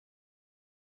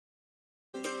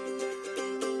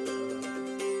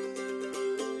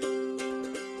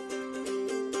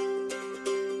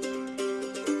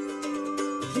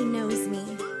He knows me.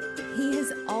 He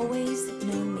has always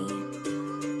known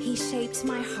me. He shaped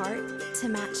my heart to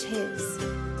match his.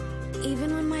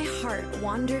 Even when my heart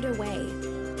wandered away,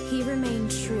 he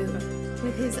remained true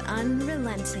with his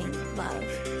unrelenting love.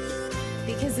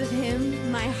 Because of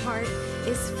him, my heart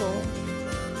is full.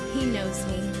 He knows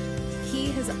me.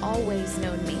 He has always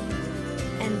known me.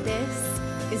 And this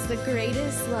is the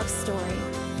greatest love story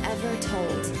ever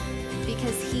told,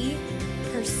 because he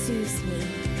pursues me.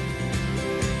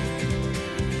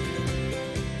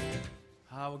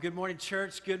 Well, good morning,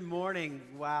 church. Good morning.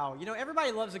 Wow. You know,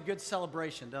 everybody loves a good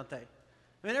celebration, don't they?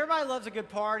 I mean, everybody loves a good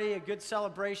party, a good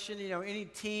celebration. You know, any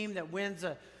team that wins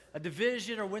a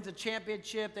division or wins a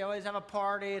championship, they always have a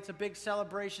party. It's a big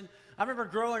celebration. I remember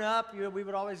growing up, we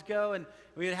would always go and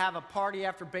we would have a party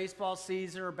after baseball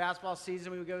season or basketball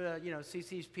season. We would go to,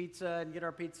 CC's Pizza and get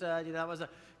our pizza. That was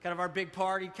kind of our big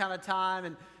party kind of time.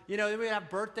 And, then we'd have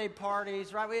birthday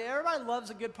parties, right? Everybody loves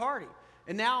a good party.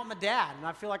 And now I'm a dad, and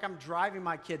I feel like I'm driving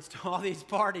my kids to all these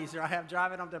parties, right? I'm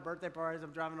driving them to birthday parties.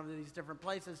 I'm driving them to these different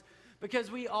places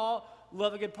because we all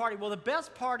love a good party. Well, the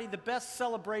best party, the best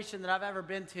celebration that I've ever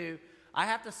been to, I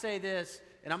have to say this,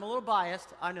 and I'm a little biased,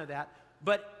 I know that,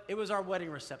 but it was our wedding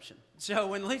reception. So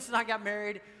when Lisa and I got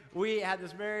married, we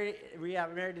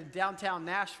got married in downtown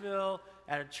Nashville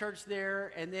at a church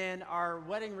there, and then our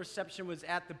wedding reception was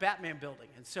at the Batman Building.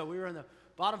 And so we were on the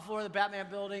bottom floor of the Batman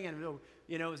Building, and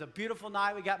it was a beautiful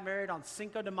night. We got married on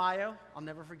Cinco de Mayo. I'll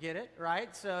never forget it,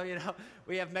 right? So,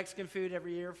 we have Mexican food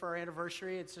every year for our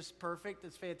anniversary. It's just perfect.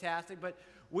 It's fantastic. But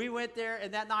we went there,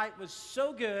 and that night was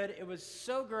so good. It was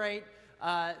so great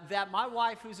that my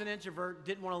wife, who's an introvert,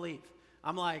 didn't want to leave.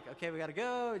 I'm like, okay, we got to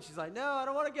go. And she's like, no, I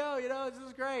don't want to go. This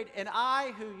is great. And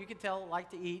I, who you can tell, like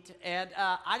to eat, and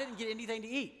I didn't get anything to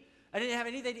eat. I didn't have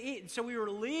anything to eat. And so we were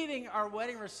leaving our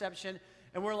wedding reception,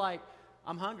 and we're like,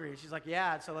 I'm hungry. And she's like,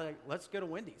 yeah. So let's go to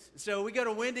Wendy's. So we go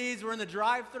to Wendy's. We're in the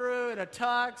drive-thru in a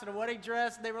tux and a wedding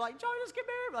dress. And they were like, Joey, just get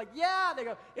married. We're like, yeah. They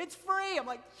go, it's free. I'm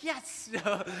like, yes.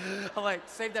 So I'm like,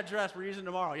 save that dress. We're using it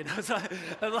tomorrow. So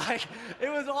I'm like, it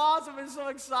was awesome. I was so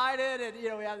excited.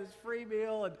 And, we had this free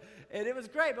meal. And it was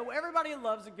great. But everybody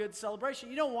loves a good celebration.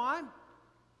 You know why?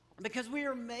 Because we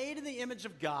are made in the image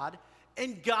of God.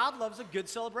 And God loves a good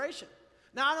celebration.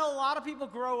 Now, I know a lot of people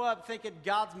grow up thinking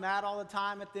God's mad all the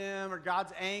time at them, or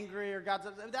God's angry, or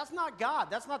that's not God.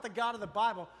 That's not the God of the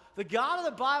Bible. The God of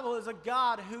the Bible is a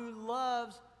God who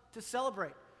loves to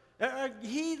celebrate.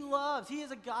 He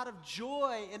is a God of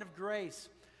joy and of grace.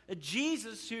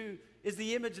 Jesus, who is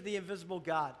the image of the invisible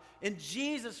God. In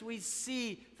Jesus, we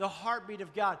see the heartbeat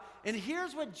of God. And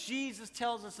here's what Jesus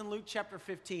tells us in Luke chapter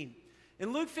 15.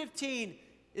 In Luke 15,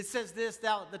 it says this,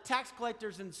 the tax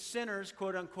collectors and sinners,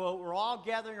 quote unquote, were all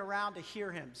gathering around to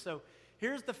hear him. So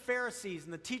here's the Pharisees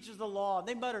and the teachers of the law. And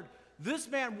they muttered, this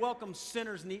man welcomes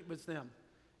sinners and eats with them.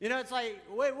 It's like,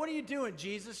 wait, what are you doing,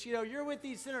 Jesus? You're with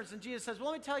these sinners. And Jesus says,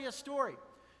 well, let me tell you a story.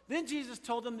 Then Jesus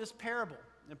told them this parable.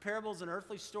 The parable is an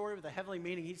earthly story with a heavenly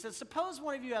meaning. He says, suppose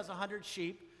one of you has 100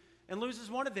 sheep and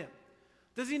loses one of them.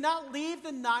 Does he not leave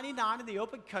the 99 in the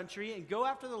open country and go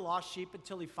after the lost sheep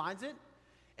until he finds it?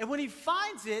 And when he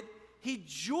finds it, he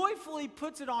joyfully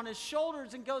puts it on his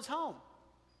shoulders and goes home.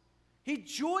 He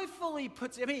joyfully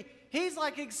puts it, he's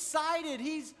like excited.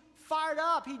 He's fired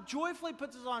up. He joyfully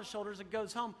puts it on his shoulders and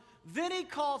goes home. Then he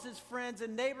calls his friends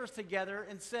and neighbors together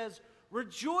and says,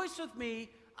 rejoice with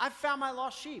me, I found my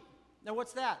lost sheep. Now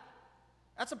what's that?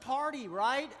 That's a party,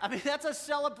 right? That's a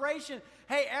celebration.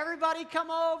 Hey, everybody come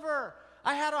over.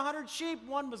 I had 100 sheep.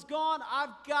 One was gone.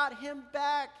 I've got him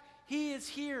back. He is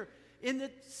here.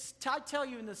 I tell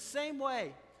you, in the same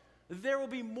way, there will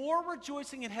be more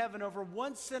rejoicing in heaven over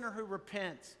one sinner who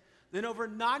repents than over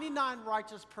 99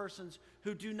 righteous persons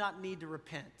who do not need to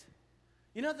repent.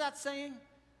 You know what that's saying?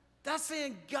 That's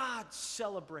saying God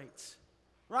celebrates,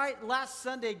 right? Last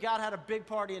Sunday, God had a big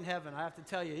party in heaven, I have to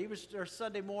tell you. He was there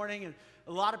Sunday morning, and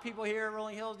a lot of people here at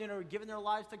Rolling Hills, were giving their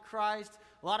lives to Christ.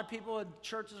 A lot of people in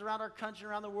churches around our country,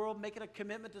 around the world, making a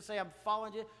commitment to say, I'm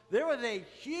following you. There was a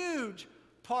huge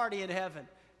party in heaven.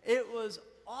 It was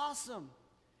awesome.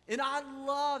 And I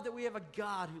love that we have a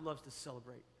God who loves to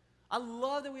celebrate. I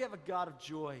love that we have a God of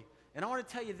joy. And I want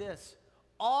to tell you this,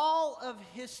 all of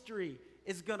history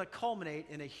is going to culminate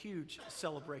in a huge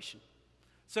celebration.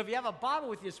 So if you have a Bible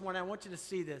with you this morning, I want you to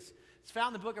see this. It's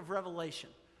found in the book of Revelation.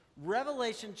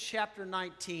 Revelation chapter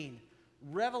 19.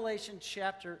 Revelation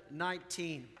chapter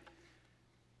 19.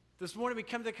 This morning we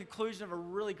come to the conclusion of a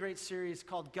really great series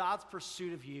called God's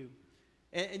Pursuit of You.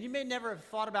 And you may never have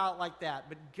thought about it like that,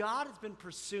 but God has been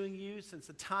pursuing you since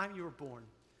the time you were born.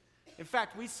 In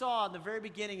fact, we saw in the very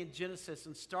beginning in Genesis,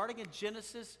 and starting in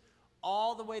Genesis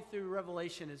all the way through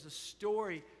Revelation is a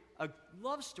story, a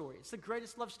love story. It's the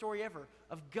greatest love story ever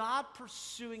of God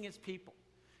pursuing his people.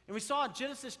 And we saw in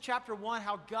Genesis chapter 1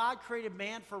 how God created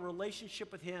man for a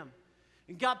relationship with him.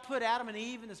 And God put Adam and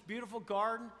Eve in this beautiful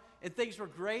garden, and things were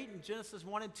great in Genesis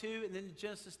 1 and 2, and then in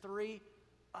Genesis 3,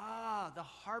 the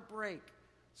heartbreak,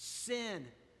 sin.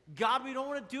 God, we don't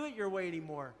want to do it your way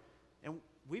anymore. And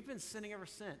we've been sinning ever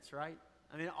since, right?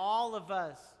 I mean, all of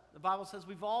us, the Bible says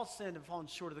we've all sinned and fallen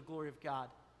short of the glory of God.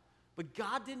 But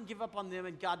God didn't give up on them,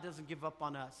 and God doesn't give up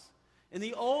on us. And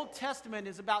the Old Testament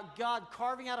is about God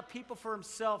carving out a people for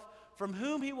himself from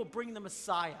whom he will bring the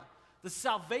Messiah, the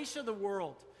salvation of the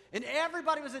world. And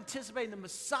everybody was anticipating the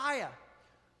Messiah.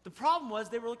 The problem was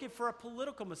they were looking for a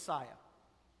political Messiah,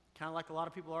 kind of like a lot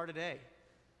of people are today.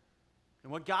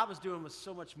 And what God was doing was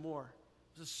so much more.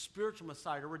 It was a spiritual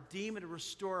Messiah to redeem and to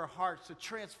restore our hearts, to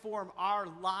transform our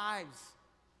lives.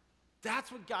 That's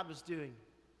what God was doing.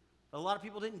 But a lot of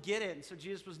people didn't get it, and so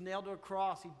Jesus was nailed to a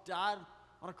cross. He died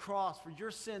on a cross for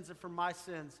your sins and for my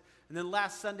sins. And then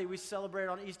last Sunday we celebrated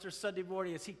on Easter Sunday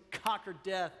morning as he conquered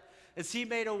death, as he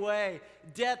made a way.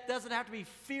 Death doesn't have to be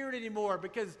feared anymore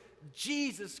because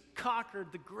Jesus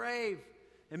conquered the grave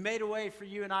and made a way for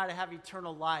you and I to have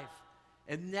eternal life.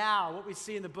 And now what we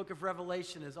see in the book of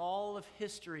Revelation is all of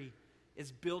history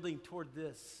is building toward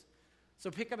this. So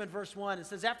pick up in verse 1. It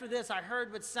says, after this I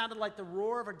heard what sounded like the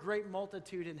roar of a great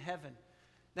multitude in heaven.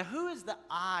 Now who is the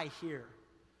I here?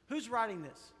 Who's writing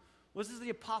this? Well, this is the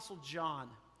Apostle John.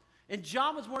 And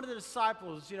John was one of the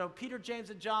disciples. You know, Peter, James,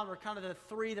 and John were kind of the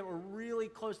three that were really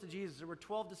close to Jesus. There were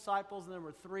 12 disciples, and there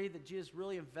were 3 that Jesus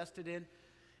really invested in.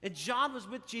 And John was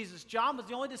with Jesus. John was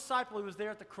the only disciple who was there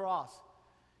at the cross.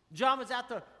 John was at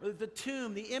the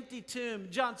tomb, the empty tomb.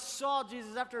 John saw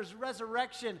Jesus after his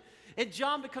resurrection. And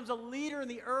John becomes a leader in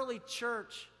the early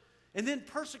church. And then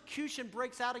persecution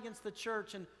breaks out against the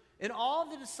church. And all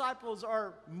the disciples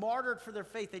are martyred for their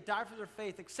faith. They die for their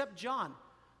faith, except John.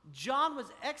 John was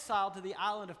exiled to the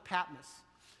island of Patmos.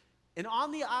 And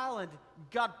on the island,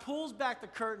 God pulls back the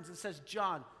curtains and says,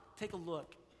 John, take a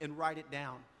look and write it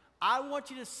down. I want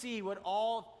you to see what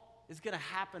all is going to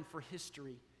happen for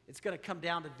history. It's going to come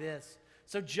down to this.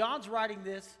 So John's writing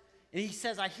this, and he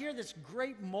says, I hear this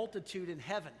great multitude in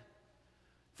heaven.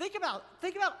 Think about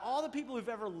all the people who've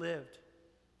ever lived,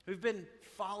 who've been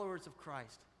followers of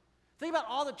Christ. Think about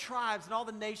all the tribes and all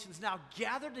the nations now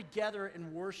gathered together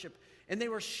in worship, and they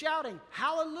were shouting,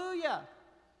 hallelujah.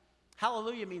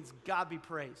 Hallelujah means God be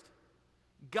praised.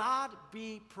 God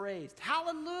be praised.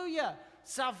 Hallelujah.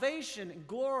 Salvation and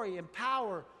glory and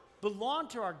power belong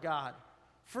to our God.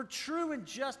 For true and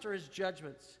just are his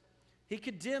judgments. He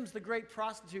condemns the great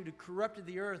prostitute who corrupted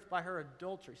the earth by her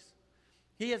adulteries.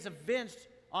 He has avenged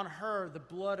on her the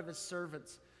blood of his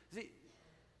servants. See,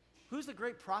 who's the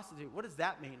great prostitute? What does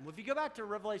that mean? Well, if you go back to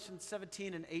Revelation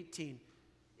 17 and 18,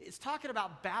 it's talking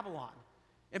about Babylon.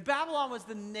 And Babylon was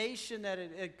the nation that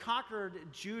had conquered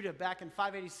Judah back in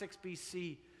 586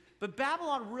 BC. But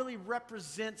Babylon really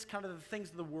represents kind of the things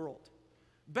of the world.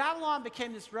 Babylon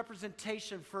became this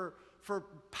representation for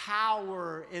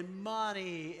power and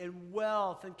money and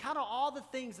wealth and kind of all the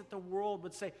things that the world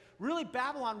would say. Really,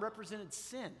 Babylon represented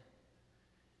sin.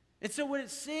 And so what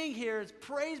it's saying here is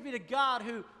praise be to God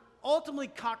who ultimately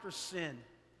conquers sin,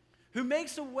 who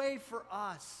makes a way for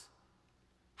us.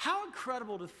 How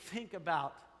incredible to think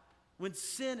about when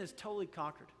sin is totally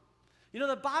conquered. You know,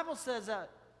 the Bible says that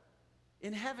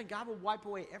in heaven, God will wipe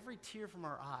away every tear from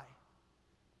our eye.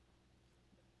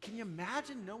 Can you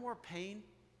imagine no more pain?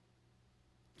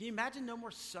 Can you imagine no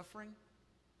more suffering?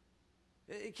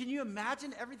 Can you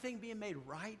imagine everything being made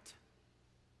right?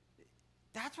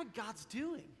 That's what God's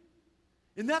doing.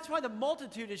 And that's why the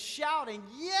multitude is shouting,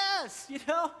 yes, you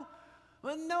know,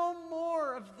 but no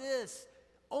more of this.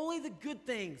 Only the good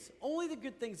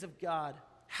things of God.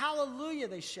 Hallelujah,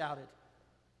 they shouted.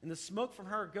 And the smoke from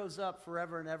her goes up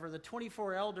forever and ever. The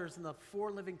 24 elders and the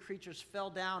 4 living creatures fell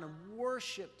down and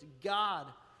worshiped God,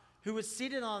 who was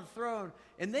seated on the throne.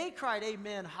 And they cried,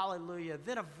 amen, hallelujah.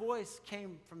 Then a voice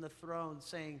came from the throne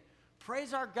saying,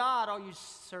 praise our God, all you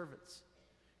servants,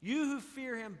 you who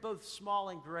fear him, both small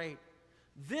and great.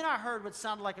 Then I heard what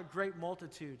sounded like a great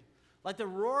multitude, like the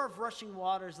roar of rushing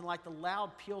waters and like the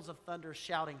loud peals of thunder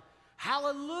shouting,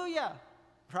 hallelujah,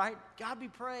 right? God be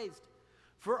praised.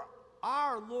 For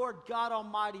our Lord God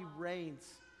Almighty reigns.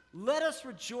 Let us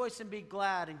rejoice and be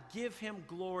glad and give him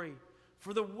glory.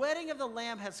 For the wedding of the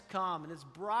Lamb has come, and his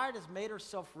bride has made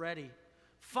herself ready.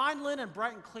 Fine linen,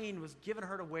 bright and clean, was given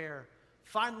her to wear.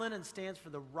 Fine linen stands for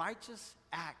the righteous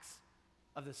acts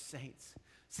of the saints.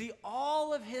 See,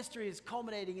 all of history is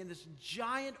culminating in this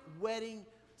giant wedding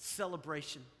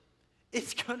celebration.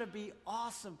 It's going to be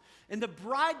awesome. And the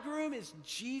bridegroom is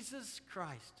Jesus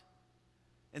Christ.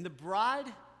 And the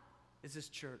bride is his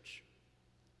church.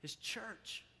 His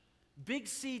church. Big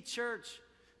C church.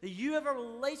 That you have a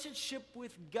relationship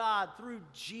with God through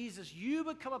Jesus. You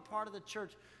become a part of the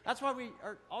church. That's why we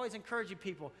are always encouraging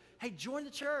people. Hey, join the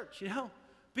church, you know.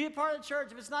 Be a part of the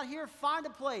church. If it's not here, find a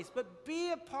place. But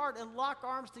be a part and lock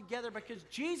arms together because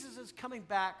Jesus is coming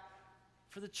back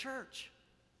for the church.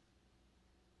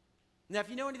 Now, if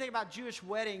you know anything about Jewish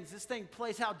weddings, this thing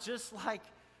plays out just like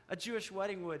a Jewish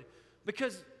wedding would.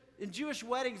 Because in Jewish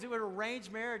weddings, it would arrange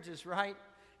marriages, right?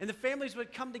 And the families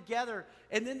would come together,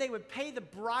 and then they would pay the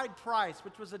bride price,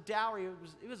 which was a dowry.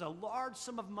 It was a large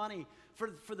sum of money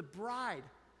for the bride.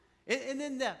 And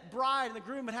then the bride and the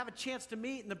groom would have a chance to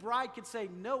meet, and the bride could say,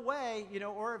 no way, you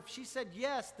know, or if she said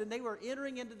yes, then they were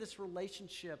entering into this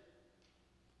relationship.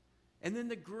 And then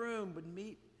the groom would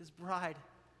meet his bride,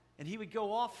 and he would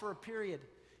go off for a period.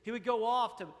 He would go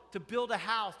off to build a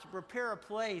house, to prepare a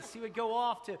place. He would go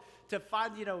off to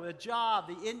find, you know, a job,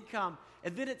 the income.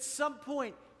 And then at some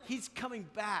point, he's coming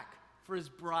back for his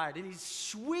bride, and he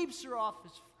sweeps her off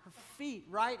her feet,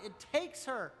 right? And takes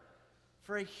her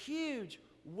for a huge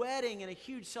wedding and a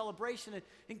huge celebration.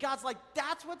 And God's like,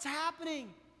 that's what's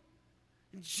happening.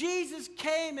 And Jesus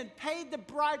came and paid the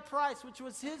bride price, which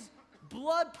was his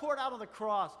blood poured out on the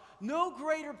cross. No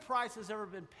greater price has ever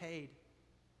been paid.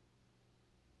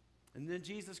 And then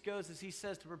Jesus goes, as he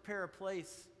says, to prepare a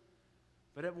place.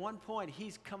 But at one point,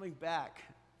 he's coming back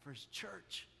for his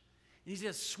church. He's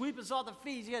going to sweep us off the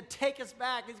feet. He's going to take us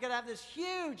back. He's going to have this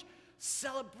huge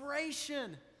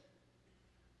celebration.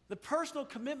 The personal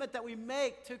commitment that we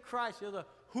make to Christ, you know, the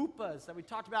hupas that we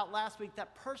talked about last week,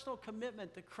 that personal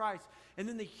commitment to Christ, and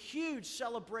then the huge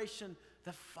celebration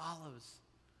that follows,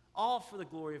 all for the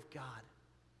glory of God.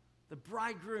 The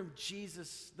bridegroom,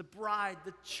 Jesus, the bride,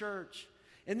 the church.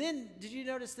 And then, did you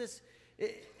notice this?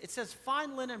 It says,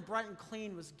 fine linen, bright and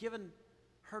clean, was given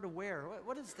her to wear.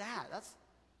 What is that?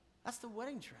 That's the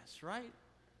wedding dress, right?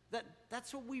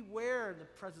 That's what we wear in the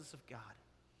presence of God.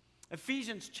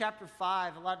 Ephesians chapter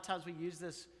 5, a lot of times we use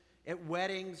this at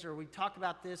weddings or we talk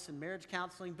about this in marriage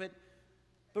counseling, but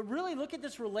really look at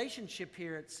this relationship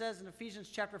here. It says in Ephesians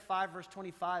chapter 5, verse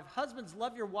 25, husbands,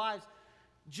 love your wives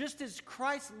just as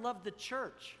Christ loved the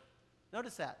church.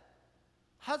 Notice that.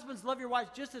 Husbands, love your wives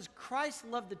just as Christ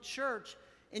loved the church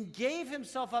and gave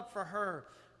himself up for her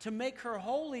to make her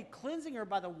holy, cleansing her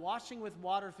by the washing with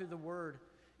water through the word,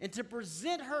 and to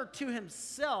present her to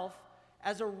himself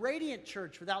as a radiant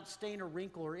church without stain or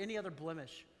wrinkle or any other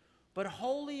blemish, but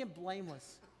holy and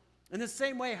blameless. In the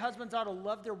same way, husbands ought to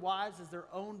love their wives as their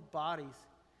own bodies.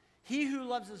 He who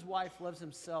loves his wife loves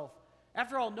himself.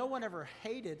 After all, no one ever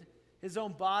hated his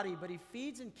own body, but he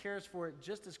feeds and cares for it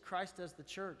just as Christ does the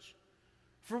church.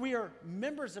 For we are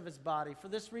members of his body. For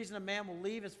this reason, a man will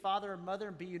leave his father and mother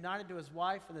and be united to his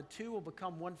wife, and the two will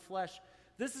become one flesh.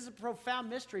 This is a profound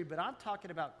mystery, but I'm talking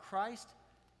about Christ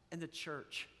and the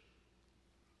church.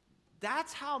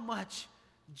 That's how much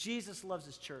Jesus loves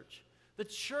his church. The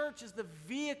church is the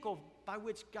vehicle by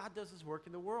which God does his work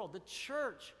in the world. The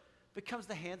church becomes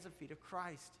the hands and feet of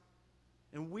Christ.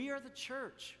 And we are the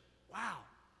church. Wow.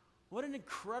 What an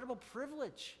incredible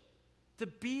privilege to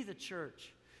be the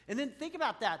church. And then think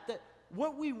about that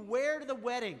what we wear to the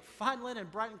wedding, fine linen,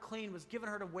 bright and clean, was given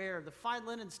her to wear. The fine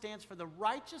linen stands for the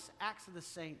righteous acts of the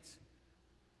saints.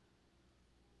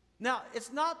 Now,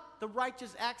 it's not the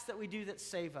righteous acts that we do that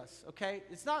save us, okay?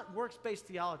 It's not works-based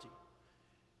theology.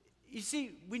 You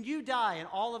see, when you die, and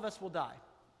all of us will die,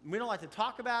 we don't like to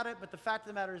talk about it, but the fact of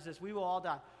the matter is this, we will all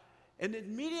die. And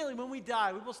immediately when we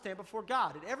die, we will stand before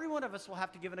God, and every one of us will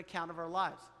have to give an account of our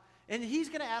lives. And he's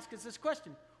going to ask us this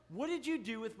question: what did you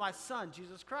do with my son,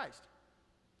 Jesus Christ?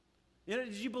 You know,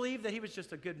 did you believe that he was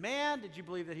just a good man? Did you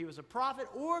believe that he was a prophet?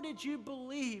 Or did you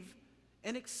believe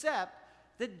and accept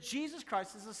that Jesus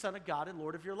Christ is the Son of God and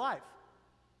Lord of your life?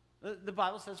 The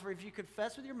Bible says, for if you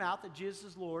confess with your mouth that Jesus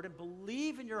is Lord and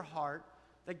believe in your heart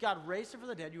that God raised him from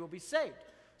the dead, you will be saved.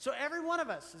 So every one of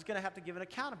us is going to have to give an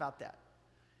account about that.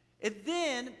 And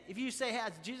then, if you say, hey,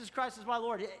 Jesus Christ is my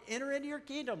Lord, enter into your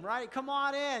kingdom, right? Come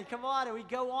on in, and we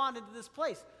go on into this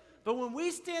place. But when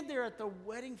we stand there at the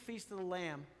wedding feast of the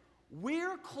Lamb,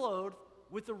 we're clothed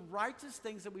with the righteous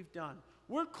things that we've done.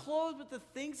 We're clothed with the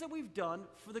things that we've done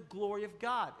for the glory of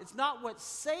God. It's not what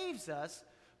saves us,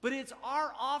 but it's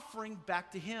our offering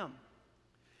back to him.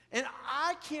 And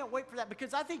I can't wait for that,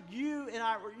 because I think you and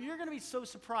you're going to be so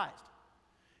surprised.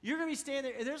 You're going to be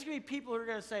standing there, and there's going to be people who are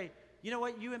going to say, you know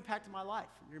what, you impacted my life.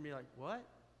 And you're going to be like, what?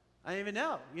 I didn't even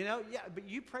know. Yeah, but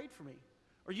you prayed for me,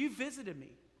 or you visited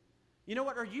me. You know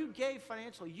what? Or you gave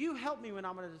financially. You helped me when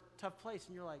I'm in a tough place.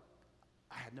 And you're like,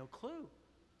 I had no clue.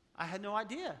 I had no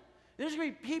idea. There's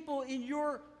going to be people in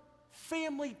your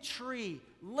family tree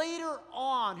later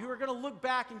on who are going to look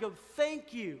back and go,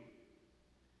 thank you.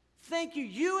 Thank you.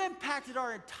 You impacted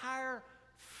our entire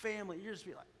family. You're just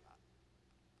be like,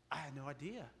 I had no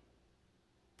idea.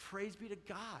 Praise be to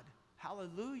God.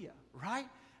 Hallelujah. Right?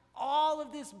 All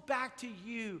of this back to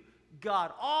you,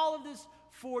 God. All of this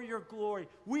for your glory.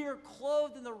 We are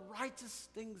clothed in the righteous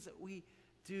things that we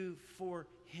do for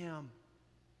him.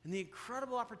 And the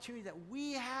incredible opportunity that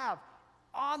we have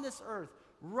on this earth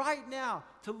right now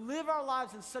to live our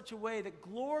lives in such a way that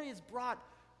glory is brought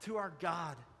to our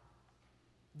God.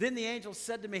 Then the angel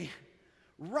said to me,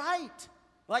 write,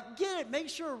 like get it, make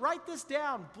sure, write this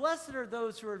down. Blessed are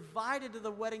those who are invited to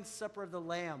the wedding supper of the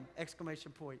Lamb,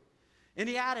 exclamation point. And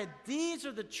he added, these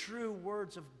are the true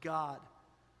words of God.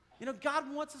 You know,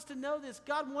 God wants us to know this.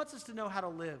 God wants us to know how to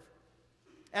live.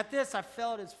 At this, I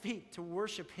fell at his feet to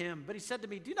worship him. But he said to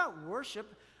me, do not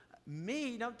worship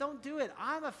me. No, don't do it.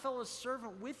 I'm a fellow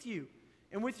servant with you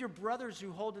and with your brothers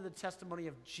who hold to the testimony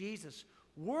of Jesus.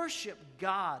 Worship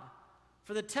God.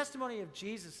 For the testimony of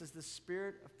Jesus is the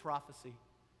spirit of prophecy.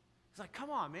 It's like, come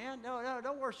on, man. No,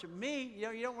 don't worship me. You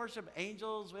know, you don't worship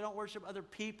angels. We don't worship other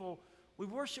people. We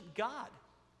worship God.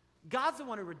 God's the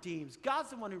one who redeems.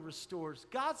 God's the one who restores.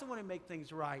 God's the one who makes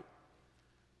things right.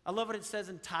 I love what it says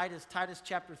in Titus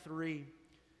chapter 3.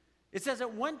 It says,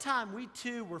 at one time we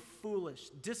too were foolish,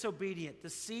 disobedient,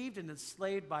 deceived, and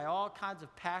enslaved by all kinds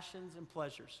of passions and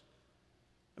pleasures.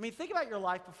 I mean, think about your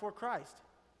life before Christ.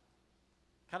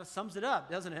 Kind of sums it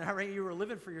up, doesn't it? I mean, you were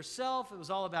living for yourself. It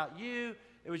was all about you.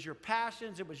 It was your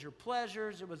passions. It was your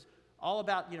pleasures. It was all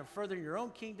about, furthering your own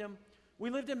kingdom.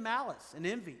 We lived in malice and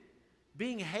envy,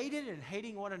 being hated and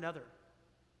hating one another.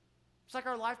 It's like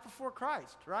our life before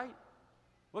Christ, right?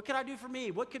 What can I do for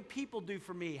me? What can people do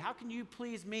for me? How can you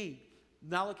please me?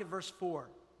 Now look at verse 4.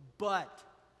 But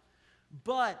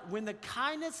when the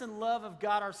kindness and love of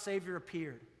God our Savior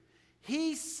appeared,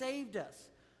 he saved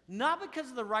us, not because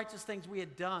of the righteous things we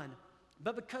had done,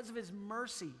 but because of his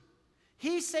mercy.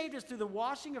 He saved us through the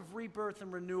washing of rebirth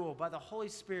and renewal by the Holy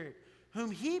Spirit,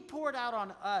 whom he poured out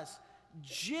on us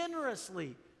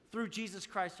generously through Jesus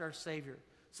Christ our Savior,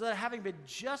 so that having been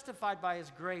justified by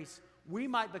his grace, we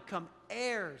might become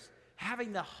heirs,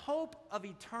 having the hope of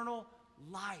eternal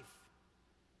life.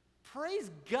 Praise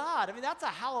God. I mean, that's a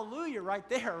hallelujah right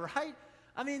there, right?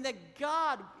 I mean, that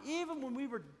God, even when we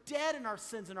were dead in our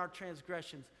sins and our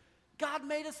transgressions, God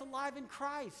made us alive in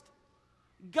Christ.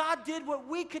 God did what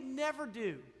we could never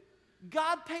do.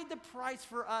 God paid the price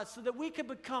for us so that we could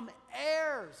become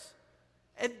heirs.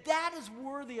 And that is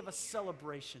worthy of a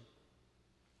celebration.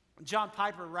 John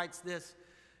Piper writes this,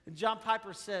 and John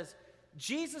Piper says,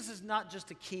 Jesus is not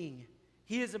just a king.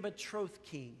 He is a betrothed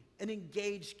king, an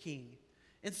engaged king.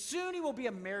 And soon he will be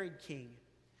a married king.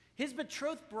 His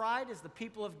betrothed bride is the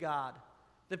people of God,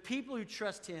 the people who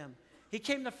trust him. He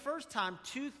came the first time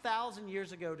 2,000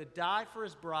 years ago to die for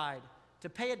his bride, to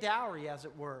pay a dowry, as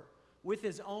it were, with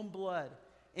his own blood.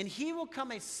 And he will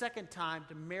come a second time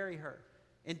to marry her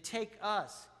and take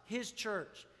us, his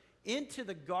church, into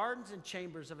the gardens and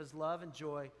chambers of his love and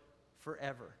joy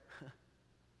forever.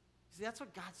 See, that's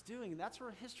what God's doing, and that's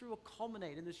where history will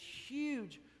culminate in this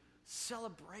huge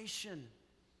celebration.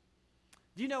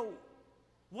 Do you know,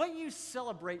 what you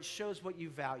celebrate shows what you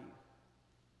value.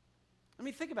 I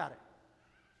mean, think about it.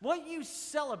 What you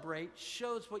celebrate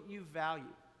shows what you value.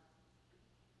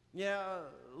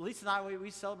 Lisa and I,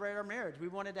 we celebrated our marriage. We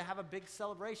wanted to have a big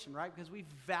celebration, right? Because we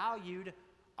valued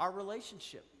our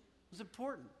relationship. It was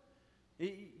important.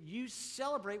 You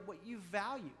celebrate what you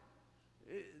value.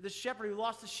 The shepherd who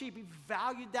lost the sheep, he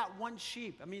valued that one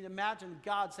sheep. I mean, imagine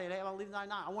God saying, hey, I'm going to leave the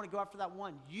 99. I want to go after that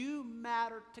one. You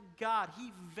matter to God.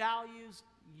 He values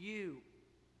you.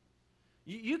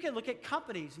 You can look at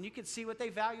companies and you can see what they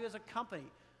value as a company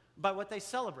by what they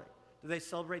celebrate. Do they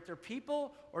celebrate their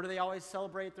people, or do they always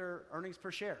celebrate their earnings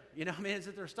per share? I mean, is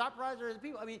it their stock price or is it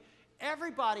people? I mean,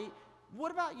 everybody.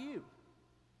 What about you?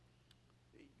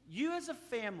 You as a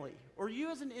family or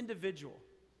you as an individual,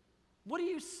 what do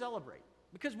you celebrate?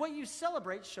 Because what you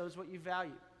celebrate shows what you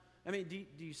value. I mean,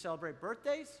 do you celebrate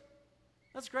birthdays?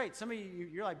 That's great. Some of you,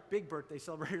 you're like big birthday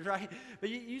celebrators, right? But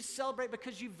you celebrate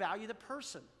because you value the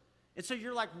person. And so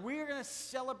you're like, we're going to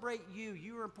celebrate you.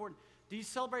 You are important. Do you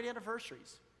celebrate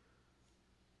anniversaries?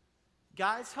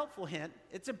 Guys, helpful hint,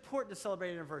 it's important to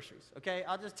celebrate anniversaries, okay?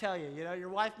 I'll just tell you, your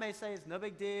wife may say it's no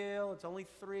big deal, it's only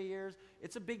 3 years.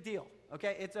 It's a big deal,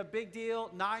 okay? It's a big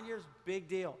deal. 9 years, big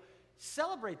deal.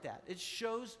 Celebrate that. It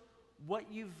shows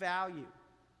what you value,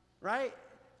 right?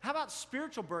 How about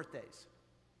spiritual birthdays?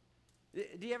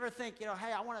 Do you ever think,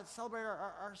 hey, I want to celebrate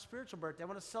our spiritual birthday. I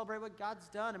want to celebrate what God's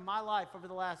done in my life over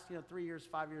the last, 3 years,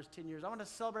 5 years, 10 years. I want to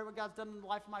celebrate what God's done in the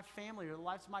life of my family or the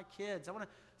lives of my kids. I want to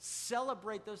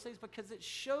celebrate those things because it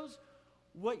shows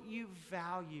what you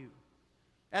value.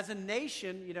 As a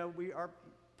nation, we are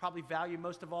probably value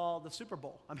most of all the Super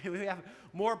Bowl. I mean, we have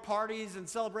more parties and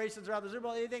celebrations around the Super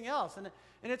Bowl than anything else. And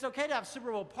it's okay to have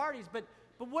Super Bowl parties, but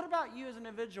what about you as an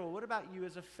individual? What about you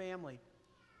as a family?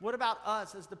 What about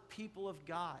us as the people of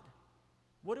God?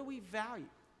 What do we value?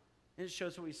 And it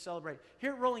shows what we celebrate.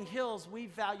 Here at Rolling Hills, we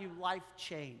value life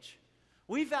change.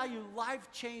 We value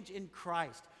life change in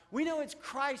Christ. We know it's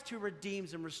Christ who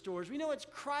redeems and restores. We know it's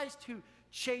Christ who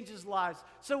changes lives.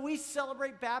 So we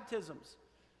celebrate baptisms.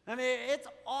 I mean, it's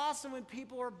awesome when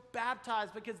people are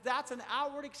baptized because that's an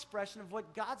outward expression of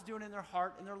what God's doing in their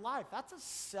heart and their life. That's a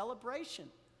celebration.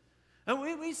 And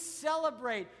we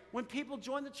celebrate when people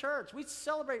join the church. We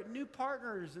celebrate new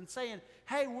partners and saying,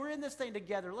 hey, we're in this thing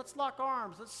together. Let's lock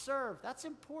arms. Let's serve. That's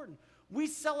important. We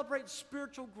celebrate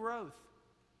spiritual growth.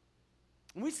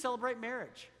 And we celebrate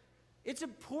marriage. It's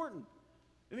important.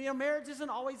 I mean, marriage isn't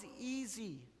always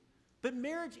easy, but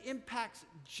marriage impacts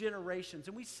generations,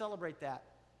 and we celebrate that.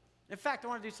 In fact, I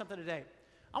want to do something today.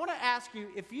 I want to ask you,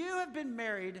 if you have been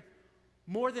married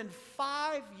more than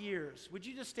 5 years, would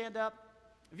you just stand up?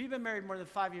 If you've been married more than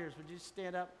 5 years, would you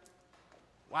stand up?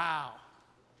 Wow.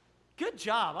 Good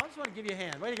job. I just want to give you a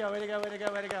hand. Way to go, way to go, way to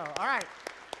go, way to go. All right.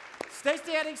 Stay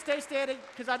standing,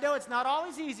 because I know it's not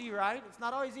always easy, right? It's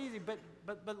not always easy, but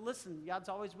listen, God's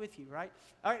always with you, right?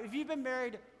 All right, if you've been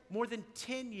married more than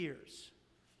 10 years,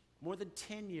 more than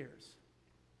 10 years.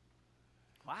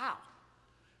 Wow.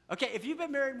 Okay, if you've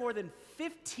been married more than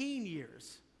 15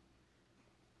 years,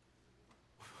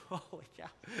 holy cow,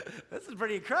 this is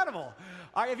pretty incredible.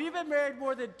 All right, if you've been married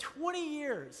more than 20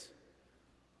 years,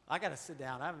 I got to sit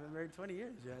down. I haven't been married 20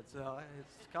 years yet, so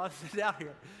it's called to sit down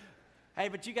here. Hey,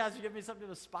 but you guys are giving me something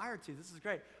to aspire to. This is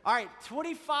great. All right,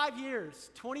 25 years.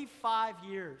 25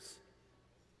 years.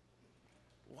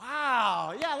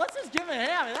 Wow. Yeah, let's just give it a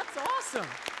hand. That's awesome.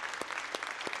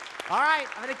 All right,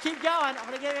 I'm going to keep going. I'm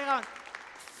going to get it on.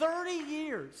 30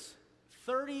 years.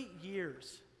 30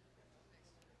 years.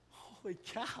 Holy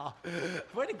cow.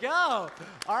 Way to go.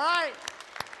 All right.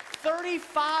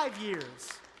 35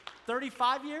 years.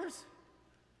 35 years?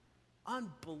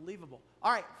 Unbelievable.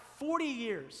 All right, 40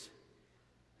 years.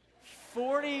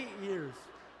 40 years.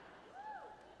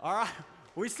 All right.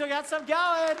 We still got some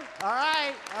going. All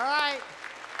right. All right.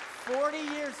 40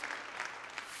 years.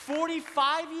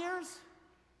 45 years?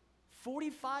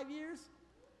 45 years?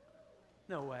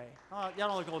 No way. Oh, y'all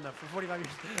don't look old enough for 45 years.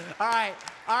 All right.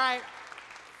 All right.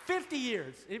 50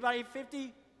 years. Anybody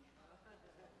 50?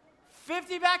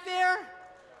 50 back there?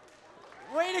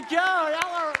 Way to go.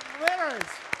 Y'all are winners.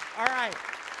 All right.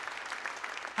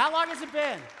 How long has it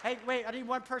been? Hey, wait, I need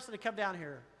one person to come down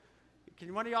here.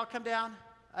 Can one of y'all come down?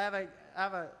 I have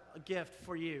a gift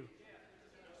for you.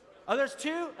 Oh, there's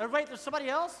two? Oh, wait, there's somebody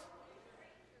else?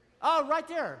 Oh, right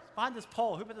there, behind this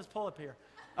pole. Who put this pole up here?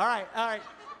 All right, all right.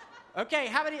 Okay,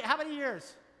 how many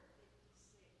years?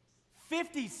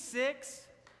 56?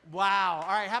 Wow.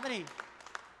 All right, how many?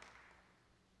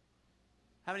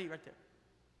 How many right there?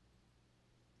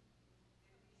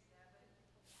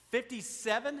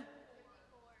 57?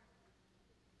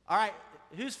 All right,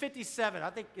 who's 57? I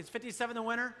think, is 57 the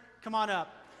winner? Come on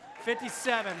up.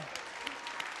 57.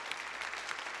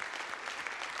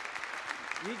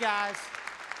 You guys,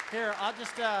 here,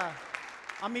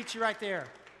 I'll meet you right there.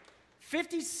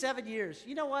 57 years.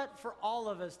 You know what? For all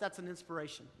of us, that's an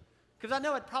inspiration. Because I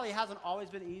know it probably hasn't always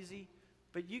been easy,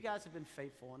 but you guys have been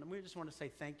faithful. And we just want to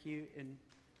say thank you and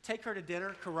take her to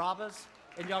dinner, Carrabba's,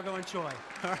 and y'all go enjoy.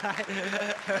 All right?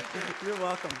 You're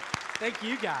welcome. Thank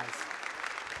you guys.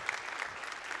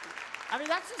 I mean,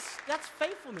 that's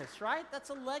faithfulness, right? That's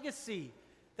a legacy.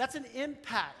 That's an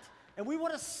impact. And we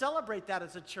want to celebrate that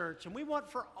as a church. And we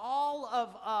want for all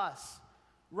of us,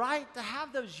 right, to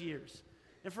have those years.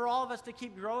 And for all of us to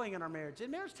keep growing in our marriage.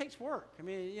 And marriage takes work. I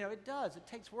mean, it does. It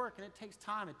takes work and it takes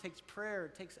time. It takes prayer.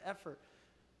 It takes effort.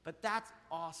 But that's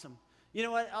awesome. You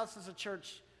know what? Us as a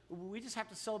church, we just have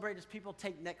to celebrate as people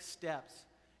take next steps.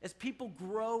 As people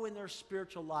grow in their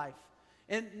spiritual life.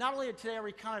 And not only today are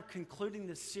we kind of concluding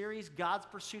this series, God's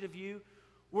Pursuit of You,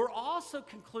 we're also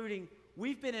concluding,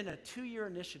 we've been in a 2-year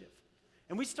initiative.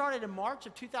 And we started in March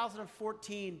of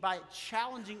 2014 by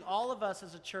challenging all of us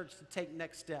as a church to take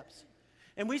next steps.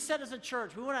 And we said as a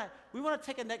church, we want to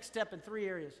take a next step in 3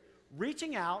 areas: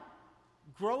 reaching out,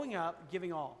 growing up,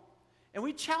 giving all. And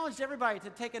we challenged everybody to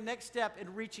take a next step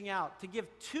in reaching out, to give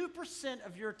 2%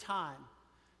 of your time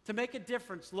to make a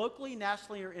difference locally,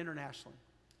 nationally, or internationally.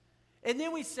 And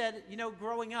then we said,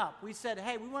 growing up, we said,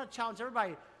 hey, we want to challenge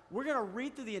everybody. We're going to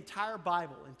read through the entire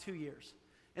Bible in 2 years.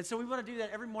 And so we want to do that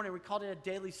every morning. We called it a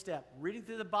daily step, reading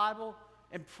through the Bible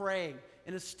and praying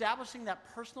and establishing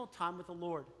that personal time with the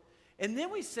Lord. And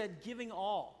then we said, giving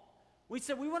all. We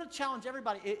said, we want to challenge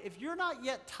everybody. If you're not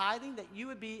yet tithing, that you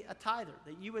would be a tither,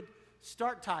 that you would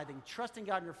start tithing, trusting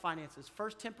God in your finances.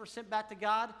 First 10% back to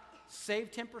God,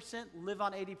 save 10%, live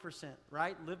on 80%,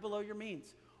 right? Live below your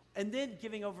means. And then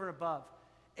giving over and above.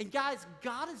 And guys,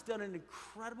 God has done an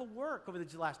incredible work over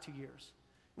the last 2 years.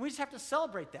 And we just have to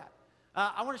celebrate that.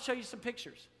 I want to show you some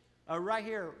pictures right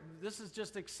here. This is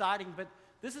just exciting, but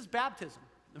this is baptism,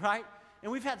 right?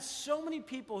 And we've had so many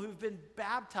people who've been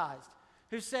baptized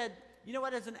who said, you know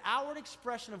what, as an outward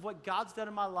expression of what God's done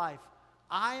in my life,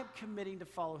 I am committing to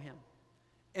follow him.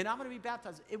 And I'm going to be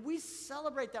baptized. And we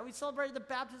celebrate that. We celebrated the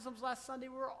baptisms last Sunday.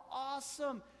 We were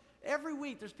awesome. Every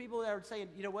week there's people that are saying,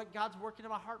 you know what, God's working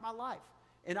in my heart, my life.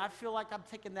 And I feel like I'm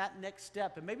taking that next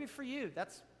step. And maybe for you,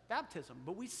 that's baptism.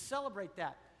 But we celebrate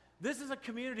that. This is a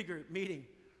community group meeting,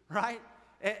 right?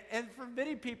 And for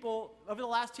many people, over the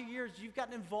last 2 years, you've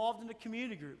gotten involved in a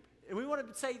community group. And we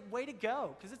want to say, way to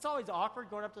go. Because it's always awkward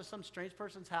going up to some strange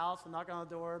person's house and knocking on the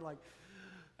door. Like,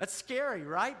 that's scary,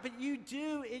 right? But you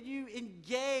do, and you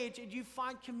engage, and you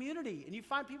find community. And you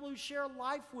find people who share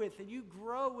life with, and you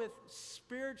grow with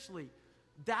spiritually.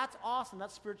 That's awesome.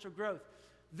 That's spiritual growth.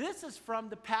 This is from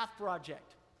the Path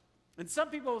Project. And some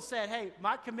people have said, hey,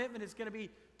 my commitment is going to be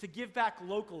to give back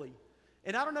locally.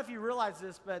 And I don't know if you realize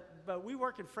this, but we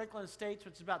work in Franklin Estates,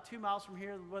 which is about 2 miles from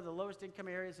here, one of the lowest income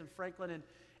areas in Franklin.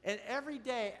 And every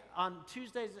day on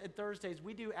Tuesdays and Thursdays,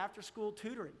 we do after-school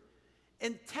tutoring.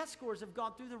 And test scores have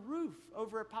gone through the roof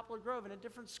over at Poplar Grove and at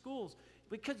different schools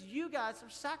because you guys are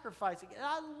sacrificing. And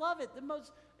I love it. The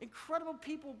most incredible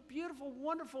people, beautiful,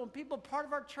 wonderful, and people part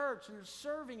of our church, and they're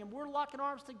serving, and we're locking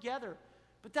arms together.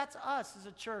 But that's us as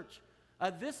a church.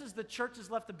 This is the church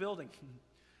has left the building.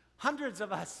 Hundreds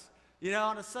of us,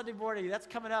 on a Sunday morning. That's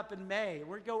coming up in May.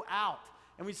 We go out,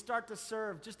 and we start to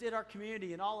serve just in our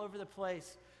community and all over the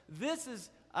place. This is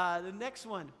the next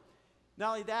one. Not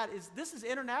only that, this is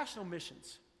international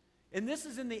missions. And this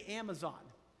is in the Amazon.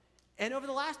 And over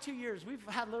the last 2 years, we've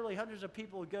had literally hundreds of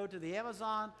people go to the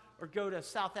Amazon or go to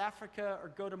South Africa or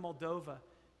go to Moldova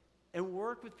and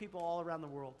work with people all around the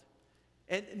world.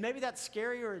 And maybe that's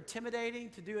scary or intimidating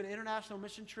to do an international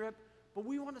mission trip, but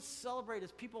we want to celebrate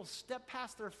as people step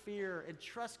past their fear and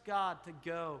trust God to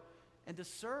go and to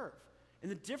serve and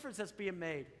the difference that's being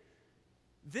made.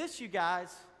 This, you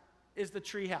guys, is the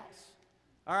treehouse.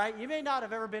 All right, you may not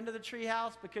have ever been to the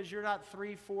treehouse because you're not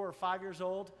 3, 4, or 5 years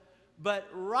old, but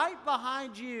right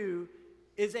behind you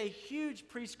is a huge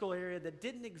preschool area that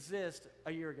didn't exist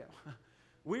a year ago.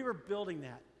 We were building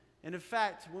that. And in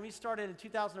fact, when we started in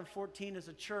 2014 as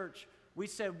a church, we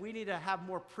said we need to have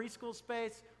more preschool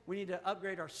space, we need to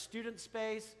upgrade our student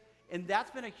space, and that's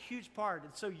been a huge part.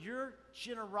 And so your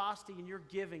generosity and your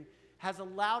giving has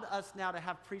allowed us now to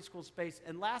have preschool space.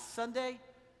 And last Sunday,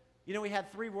 we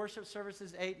had 3 worship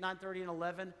services, 8, 9:30, and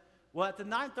 11. Well, at the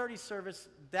 9:30 service,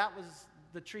 that was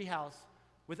the treehouse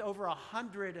with over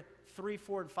 100 3,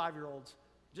 4, and 5-year-olds,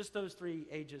 just those 3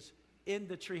 ages, in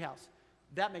the treehouse.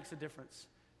 That makes a difference.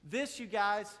 This, you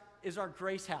guys, is our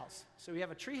Grace House. So we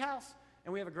have a treehouse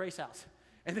and we have a Grace House.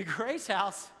 And the Grace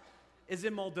House is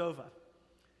in Moldova.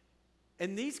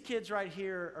 And these kids right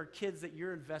here are kids that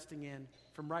you're investing in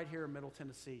from right here in Middle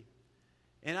Tennessee.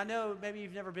 And I know maybe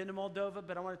you've never been to Moldova,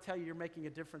 but I want to tell you, you're making a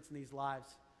difference in these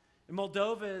lives. And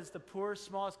Moldova is the poorest,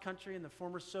 smallest country in the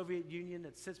former Soviet Union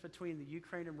that sits between the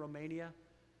Ukraine and Romania.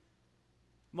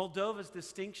 Moldova's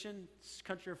distinction, it's a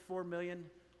country of 4 million,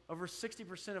 over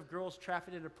 60% of girls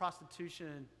trafficked into prostitution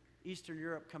in Eastern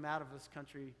Europe come out of this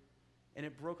country, and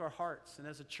it broke our hearts. And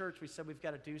as a church, we said we've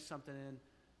got to do something. And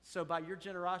so by your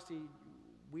generosity,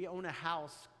 we own a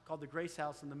house called the Grace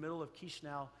House in the middle of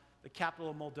Chisinau, the capital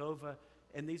of Moldova,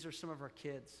 and these are some of our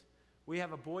kids. We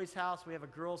have a boys' house, we have a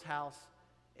girls' house,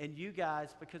 and you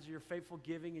guys, because of your faithful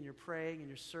giving and your praying and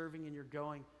your serving and your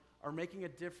going, are making a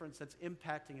difference that's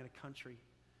impacting in a country.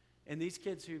 And these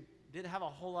kids who didn't have a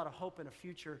whole lot of hope in a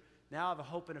future now have a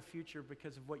hope in a future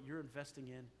because of what you're investing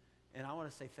in. And I want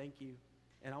to say thank you,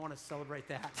 and I want to celebrate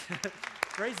that.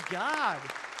 Praise God.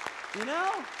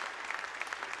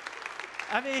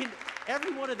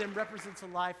 Every one of them represents a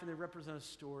life, and they represent a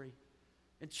story.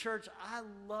 And church, I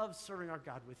love serving our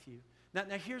God with you. Now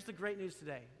here's the great news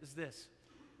today,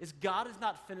 is God is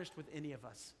not finished with any of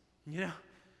us.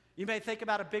 You may think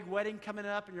about a big wedding coming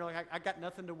up, and you're like, I got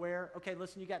nothing to wear. Okay,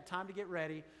 listen, you got time to get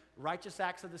ready. Righteous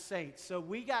acts of the saints. So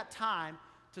we got time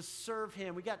to serve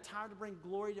him. We got time to bring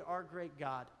glory to our great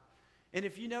God. And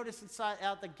if you notice inside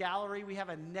out the gallery, we have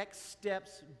a Next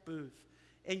Steps booth.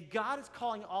 And God is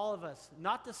calling all of us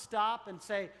not to stop and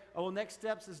say, oh, well, Next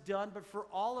Steps is done, but for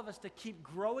all of us to keep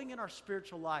growing in our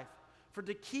spiritual life, for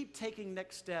to keep taking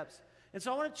next steps. And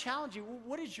so I want to challenge you,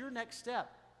 what is your next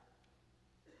step?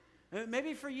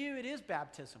 Maybe for you, it is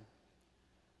baptism.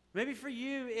 Maybe for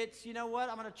you, it's, you know what,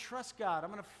 I'm going to trust God. I'm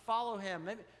going to follow him.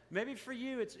 Maybe for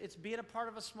you, it's being a part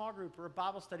of a small group or a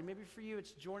Bible study. Maybe for you,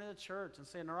 it's joining a church and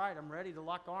saying, all right, I'm ready to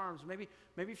lock arms.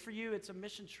 Maybe for you, it's a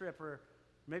mission trip, or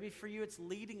maybe for you, it's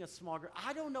leading a small group.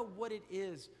 I don't know what it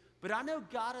is, but I know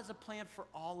God has a plan for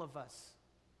all of us.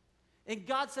 And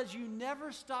God says you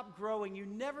never stop growing, you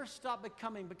never stop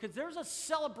becoming, because there's a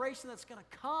celebration that's going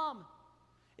to come.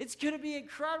 It's going to be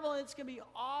incredible, and it's going to be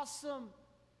awesome.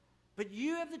 But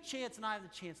you have the chance, and I have the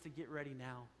chance to get ready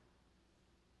now.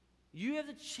 You have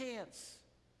the chance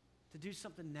to do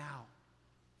something now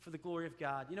for the glory of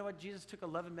God. You know what? Jesus took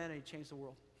 11 men and he changed the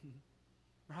world.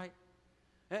 Right?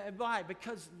 And why?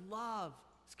 Because love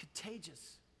is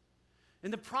contagious.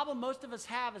 And the problem most of us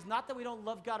have is not that we don't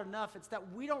love God enough, it's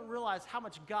that we don't realize how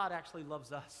much God actually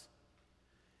loves us.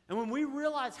 And when we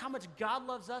realize how much God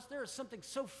loves us, there is something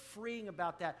so freeing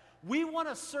about that. We want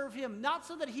to serve him, not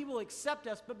so that he will accept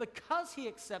us, but because he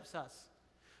accepts us.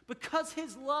 Because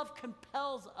his love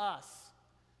compels us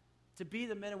to be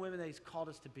the men and women that he's called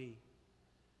us to be.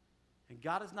 And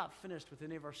God is not finished with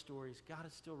any of our stories. God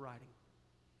is still writing.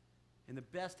 And the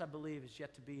best, I believe, is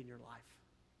yet to be in your life.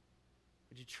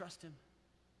 Would you trust him?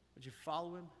 Would you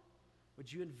follow him?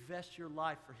 Would you invest your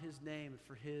life for his name and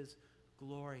for his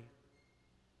glory?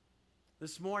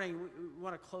 This morning, we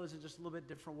want to close in just a little bit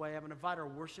different way. I'm going to invite our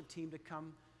worship team to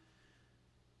come.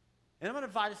 And I'm going to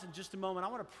invite us in just a moment. I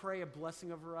want to pray a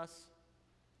blessing over us.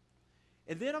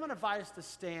 And then I'm going to invite us to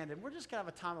stand, and we're just going to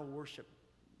have a time of worship.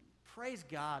 Praise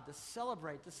God, to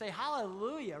celebrate, to say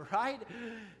hallelujah, right?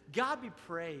 God be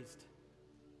praised.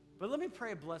 But let me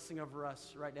pray a blessing over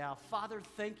us right now. Father,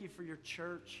 thank you for your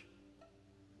church.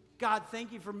 God,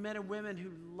 thank you for men and women who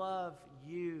love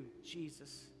you,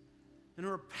 Jesus, and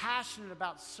who are passionate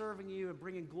about serving you and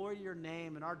bringing glory to your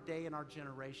name in our day and our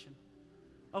generation.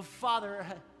 Oh, Father,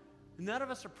 none of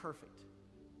us are perfect,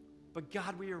 but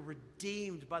God, we are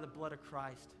redeemed by the blood of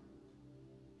Christ.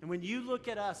 And when you look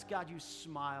at us, God, you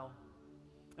smile.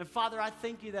 And Father, I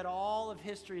thank you that all of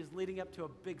history is leading up to a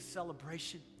big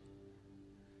celebration.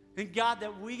 And God,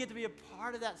 that we get to be a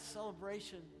part of that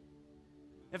celebration.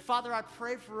 And Father, I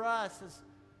pray for us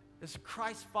as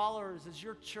Christ followers, as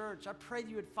your church, I pray that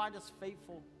you would find us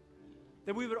faithful,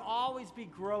 that we would always be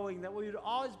growing, that we would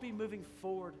always be moving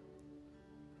forward.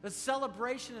 The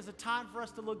celebration is a time for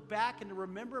us to look back and to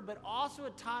remember, but also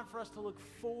a time for us to look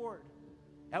forward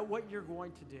at what you're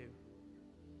going to do.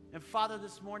 And Father,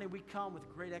 this morning we come with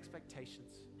great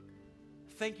expectations.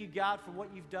 Thank you, God, for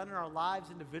what you've done in our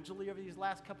lives individually over these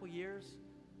last couple years,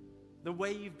 the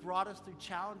way you've brought us through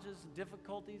challenges and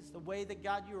difficulties, the way that,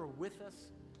 God, you are with us.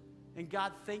 And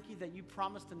God, thank you that you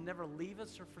promised to never leave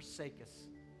us or forsake us.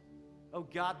 Oh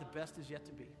God, the best is yet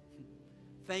to be.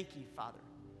 Thank you, Father.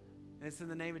 And it's in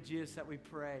the name of Jesus that we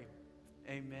pray.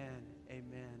 Amen.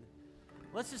 Amen.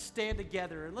 Let's just stand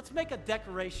together and let's make a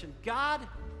declaration. God,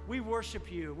 we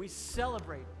worship you. We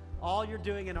celebrate all you're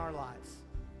doing in our lives.